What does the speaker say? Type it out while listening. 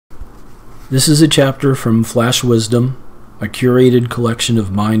This is a chapter from Flash Wisdom, a curated collection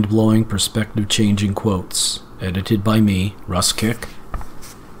of mind-blowing, perspective-changing quotes, edited by me, Russ Kick.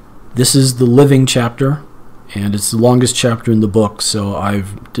 This is the living chapter, and it's the longest chapter in the book, so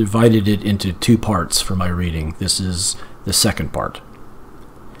I've divided it into two parts for my reading. This is the second part.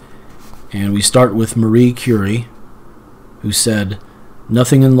 And we start with Marie Curie, who said,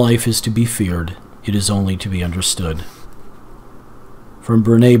 "Nothing in life is to be feared, it is only to be understood." From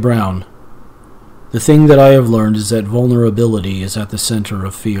Brené Brown, "The thing that I have learned is that vulnerability is at the center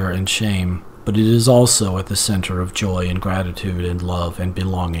of fear and shame, but it is also at the center of joy and gratitude and love and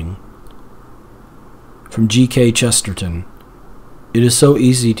belonging." From G.K. Chesterton, "It is so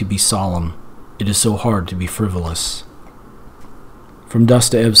easy to be solemn, it is so hard to be frivolous." From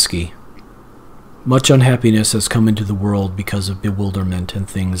Dostoevsky, "Much unhappiness has come into the world because of bewilderment and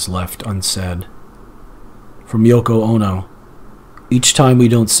things left unsaid." From Yoko Ono, "Each time we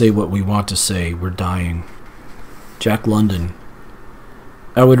don't say what we want to say, we're dying." Jack London,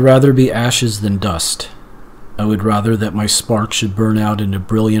 "I would rather be ashes than dust. I would rather that my spark should burn out in a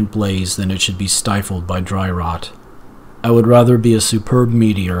brilliant blaze than it should be stifled by dry rot. I would rather be a superb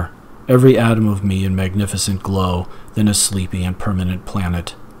meteor, every atom of me in magnificent glow, than a sleepy and permanent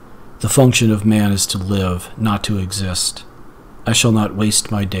planet. The function of man is to live, not to exist. I shall not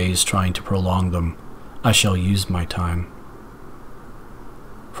waste my days trying to prolong them. I shall use my time."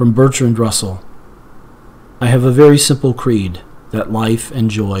 From Bertrand Russell, "I have a very simple creed, that life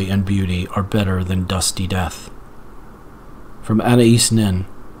and joy and beauty are better than dusty death." From Anais Nin,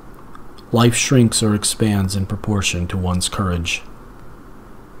 "Life shrinks or expands in proportion to one's courage."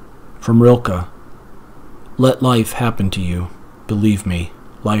 From Rilke, "Let life happen to you. Believe me,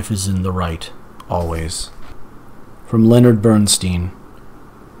 life is in the right, always." From Leonard Bernstein,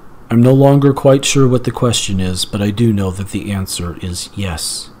 "I'm no longer quite sure what the question is, but I do know that the answer is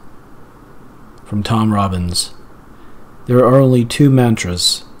yes." From Tom Robbins, "There are only two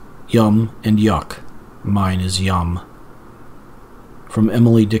mantras, yum and yuck. Mine is yum." From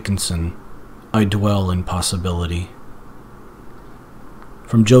Emily Dickinson, "I dwell in possibility."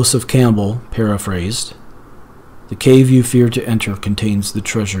 From Joseph Campbell, paraphrased, "The cave you fear to enter contains the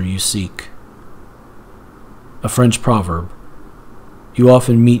treasure you seek." A French proverb, "You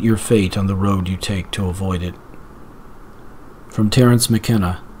often meet your fate on the road you take to avoid it." From Terence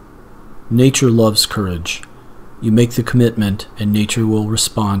McKenna, "Nature loves courage. You make the commitment, and nature will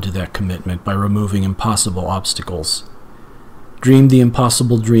respond to that commitment by removing impossible obstacles. Dream the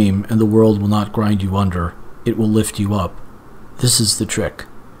impossible dream, and the world will not grind you under. It will lift you up. This is the trick.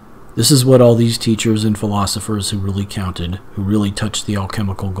 This is what all these teachers and philosophers who really counted, who really touched the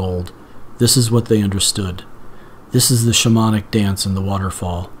alchemical gold, this is what they understood. This is the shamanic dance in the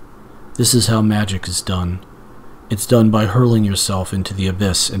waterfall. This is how magic is done. It's done by hurling yourself into the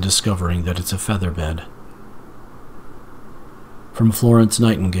abyss and discovering that it's a featherbed." From Florence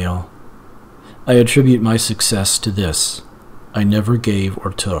Nightingale, "I attribute my success to this. I never gave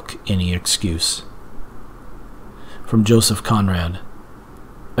or took any excuse." From Joseph Conrad,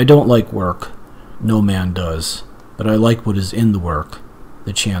 "I don't like work. No man does. But I like what is in the work,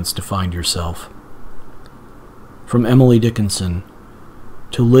 the chance to find yourself." From Emily Dickinson,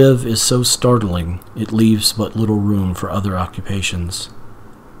 "To live is so startling, it leaves but little room for other occupations."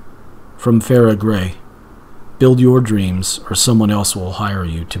 From Farrah Gray, "Build your dreams, or someone else will hire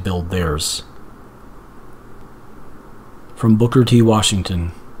you to build theirs." From Booker T.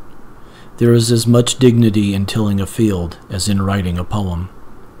 Washington, "There is as much dignity in tilling a field as in writing a poem."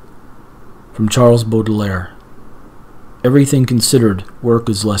 From Charles Baudelaire, "Everything considered, work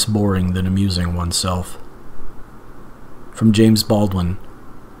is less boring than amusing oneself." From James Baldwin,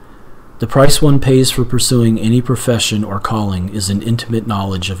 "The price one pays for pursuing any profession or calling is an intimate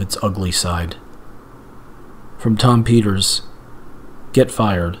knowledge of its ugly side." From Tom Peters, "Get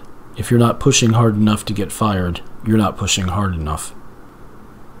fired. If you're not pushing hard enough to get fired, you're not pushing hard enough."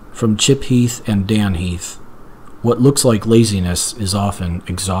 From Chip Heath and Dan Heath, "What looks like laziness is often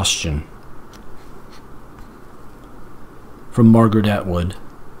exhaustion." From Margaret Atwood,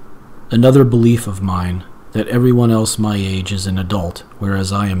 "Another belief of mine, that everyone else my age is an adult,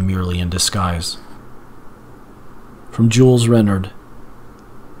 whereas I am merely in disguise." From Jules Renard,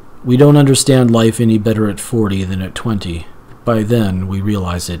 "We don't understand life any better at 40 than at 20. By then, we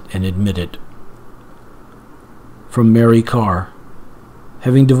realize it and admit it." From Mary Carr,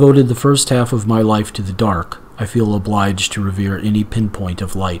 "Having devoted the first half of my life to the dark, I feel obliged to revere any pinpoint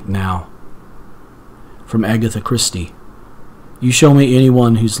of light now." From Agatha Christie, "You show me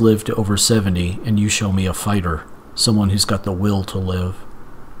anyone who's lived to over 70, and you show me a fighter, someone who's got the will to live."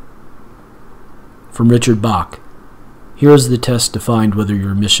 From Richard Bach, Here is the test to find whether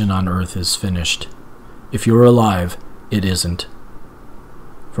your mission on Earth is finished. If you're alive, it isn't.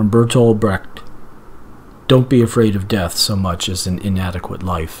 From Bertolt Brecht. Don't be afraid of death so much as an inadequate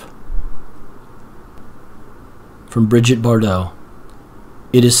life. From Brigitte Bardot.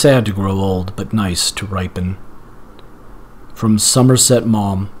 It is sad to grow old, but nice to ripen. From Somerset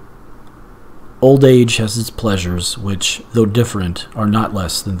Maugham. Old age has its pleasures, which, though different, are not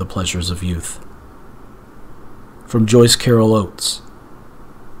less than the pleasures of youth. From Joyce Carol Oates.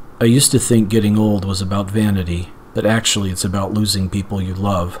 I used to think getting old was about vanity, but actually it's about losing people you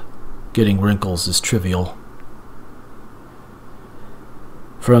love. Getting wrinkles is trivial.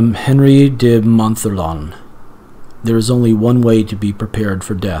 From Henry de Montherlant. There is only one way to be prepared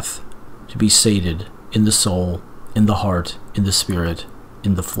for death, to be sated in the soul, in the heart, in the spirit,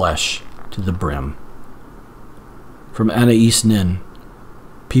 in the flesh, to the brim. From Anais Nin.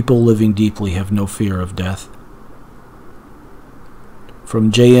 People living deeply have no fear of death. From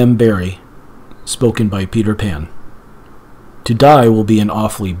J.M. Barrie, spoken by Peter Pan. To die will be an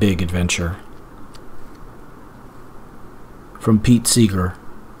awfully big adventure. From Pete Seeger.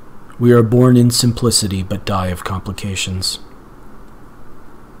 We are born in simplicity but die of complications.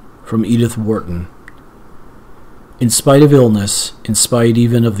 From Edith Wharton. In spite of illness, in spite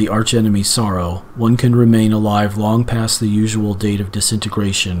even of the archenemy sorrow, one can remain alive long past the usual date of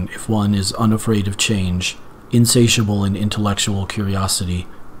disintegration if one is unafraid of change, insatiable in intellectual curiosity,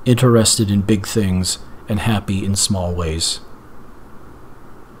 interested in big things, and happy in small ways.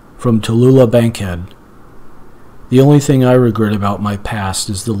 From Tallulah Bankhead. The only thing I regret about my past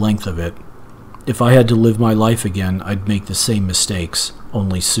is the length of it. If I had to live my life again, I'd make the same mistakes,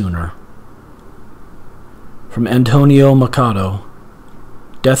 only sooner. From Antonio Machado.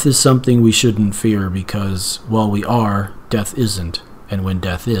 Death is something we shouldn't fear because, while we are, death isn't, and when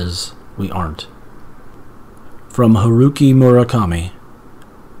death is, we aren't. From Haruki Murakami.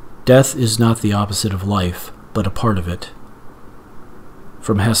 Death is not the opposite of life, but a part of it.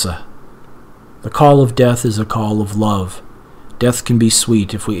 From Hesse. The call of death is a call of love. Death can be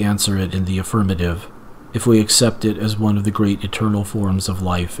sweet if we answer it in the affirmative, if we accept it as one of the great eternal forms of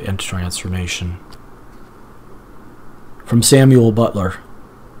life and transformation. From Samuel Butler.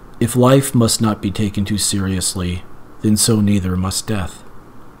 If life must not be taken too seriously, then so neither must death.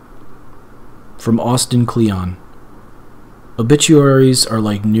 From Austin Kleon. Obituaries are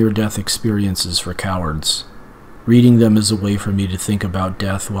like near-death experiences for cowards. Reading them is a way for me to think about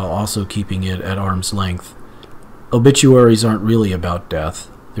death while also keeping it at arm's length. Obituaries aren't really about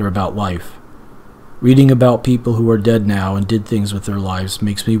death, they're about life. Reading about people who are dead now and did things with their lives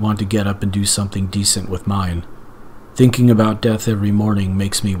makes me want to get up and do something decent with mine. Thinking about death every morning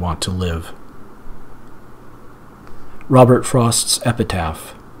makes me want to live. Robert Frost's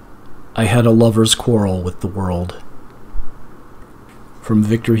epitaph. I had a lover's quarrel with the world. From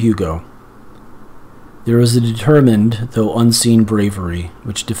Victor Hugo. There is a determined, though unseen bravery,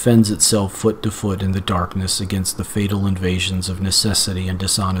 which defends itself foot to foot in the darkness against the fatal invasions of necessity and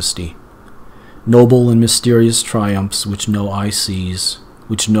dishonesty. Noble and mysterious triumphs which no eye sees,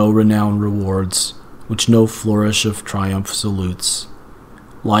 which no renown rewards, which no flourish of triumph salutes.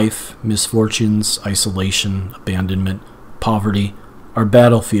 Life, misfortunes, isolation, abandonment, poverty, are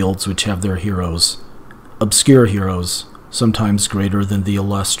battlefields which have their heroes. Obscure heroes, sometimes greater than the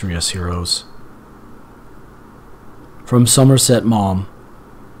illustrious heroes. From Somerset Maugham.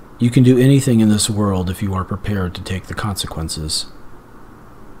 You can do anything in this world if you are prepared to take the consequences.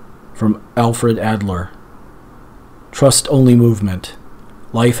 From Alfred Adler. Trust only movement.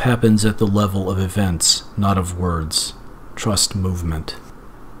 Life happens at the level of events, not of words. Trust movement.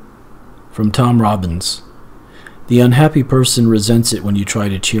 From Tom Robbins. The unhappy person resents it when you try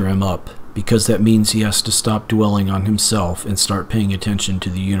to cheer him up, because that means he has to stop dwelling on himself and start paying attention to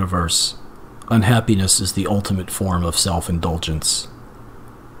the universe. Unhappiness is the ultimate form of self-indulgence.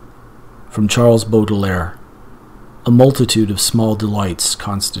 From Charles Baudelaire. A multitude of small delights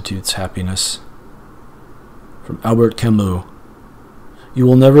constitutes happiness. From Albert Camus. You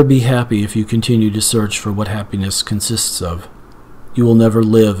will never be happy if you continue to search for what happiness consists of. You will never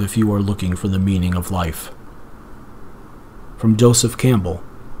live if you are looking for the meaning of life. From Joseph Campbell.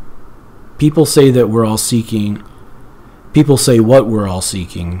 People say what we're all seeking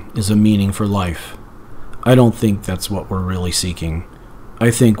is a meaning for life. I don't think that's what we're really seeking.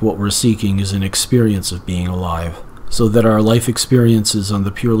 I think what we're seeking is an experience of being alive, so that our life experiences on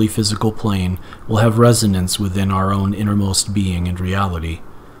the purely physical plane will have resonance within our own innermost being and reality,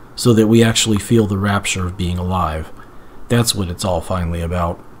 so that we actually feel the rapture of being alive. That's what it's all finally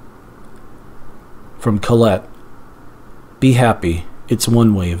about. From Colette. Be happy. It's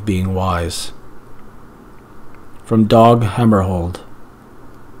one way of being wise. From Dag Hammarskjöld.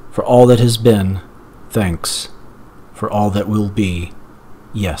 For all that has been, thanks. For all that will be,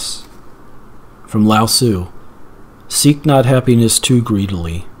 yes. From Lao Tzu. Seek not happiness too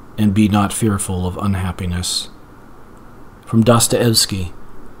greedily, and be not fearful of unhappiness. From Dostoevsky.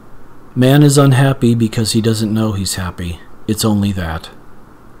 Man is unhappy because he doesn't know he's happy. It's only that.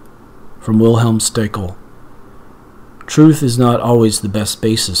 From Wilhelm Stekel. Truth is not always the best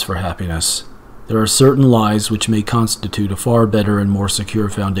basis for happiness. There are certain lies which may constitute a far better and more secure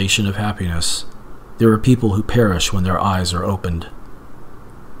foundation of happiness. There are people who perish when their eyes are opened.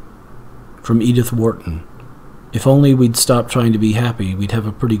 From Edith Wharton. If only we'd stop trying to be happy, we'd have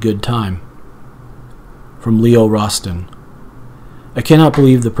a pretty good time. From Leo Roston. I cannot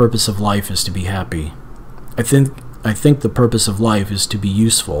believe the purpose of life is to be happy. I think the purpose of life is to be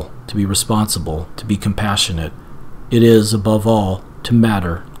useful, to be responsible, to be compassionate. It is, above all, to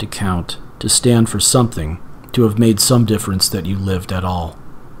matter, to count, to stand for something, to have made some difference that you lived at all.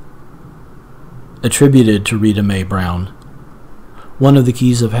 Attributed to Rita Mae Brown. One of the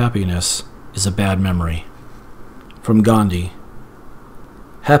keys of happiness is a bad memory. From Gandhi.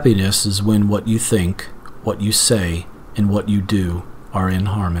 Happiness is when what you think, what you say, and what you do are in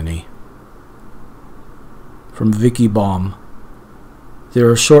harmony. From Vicky Baum. There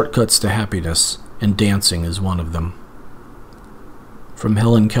are shortcuts to happiness, and dancing is one of them. From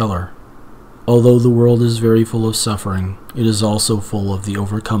Helen Keller. Although the world is very full of suffering, it is also full of the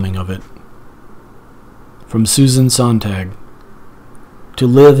overcoming of it. From Susan Sontag. To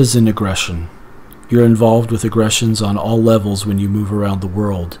live is an aggression. You're involved with aggressions on all levels when you move around the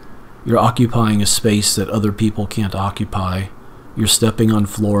world. You're occupying a space that other people can't occupy. You're stepping on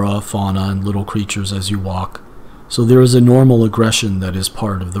flora, fauna, and little creatures as you walk. So there is a normal aggression that is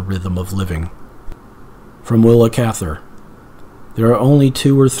part of the rhythm of living. From Willa Cather. There are only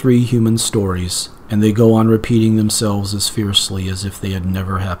 2 or 3 human stories, and they go on repeating themselves as fiercely as if they had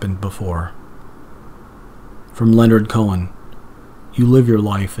never happened before. From Leonard Cohen. You live your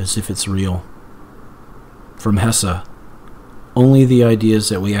life as if it's real. From Hesse. Only the ideas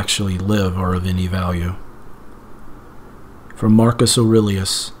that we actually live are of any value. From Marcus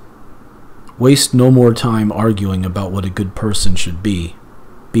Aurelius. Waste no more time arguing about what a good person should be.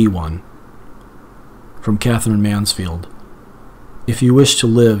 Be one. From Catherine Mansfield. If you wish to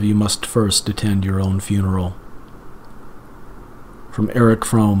live, you must first attend your own funeral. From Eric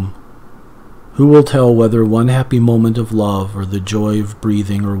Fromm. Who will tell whether one happy moment of love or the joy of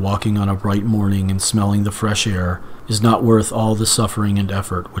breathing or walking on a bright morning and smelling the fresh air is not worth all the suffering and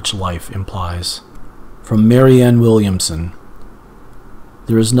effort which life implies? From Marianne Williamson.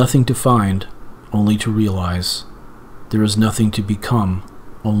 There is nothing to find, only to realize. There is nothing to become,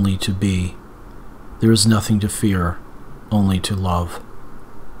 only to be. There is nothing to fear, only to love.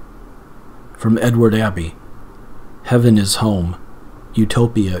 From Edward Abbey. Heaven is home.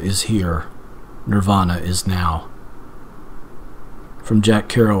 Utopia is here. Nirvana is now. From Jack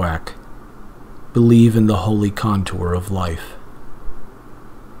Kerouac. Believe in the holy contour of life.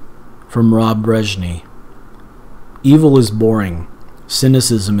 From Rob Brezhny. Evil is boring.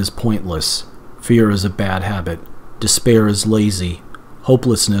 Cynicism is pointless. Fear is a bad habit. Despair is lazy.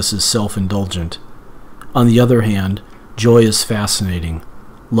 Hopelessness is self-indulgent. On the other hand, joy is fascinating.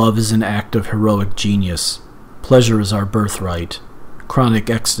 Love is an act of heroic genius. Pleasure is our birthright. Chronic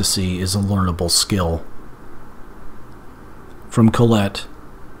ecstasy is a learnable skill. From Colette.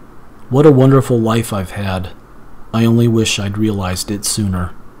 What a wonderful life I've had. I only wish I'd realized it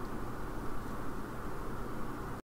sooner.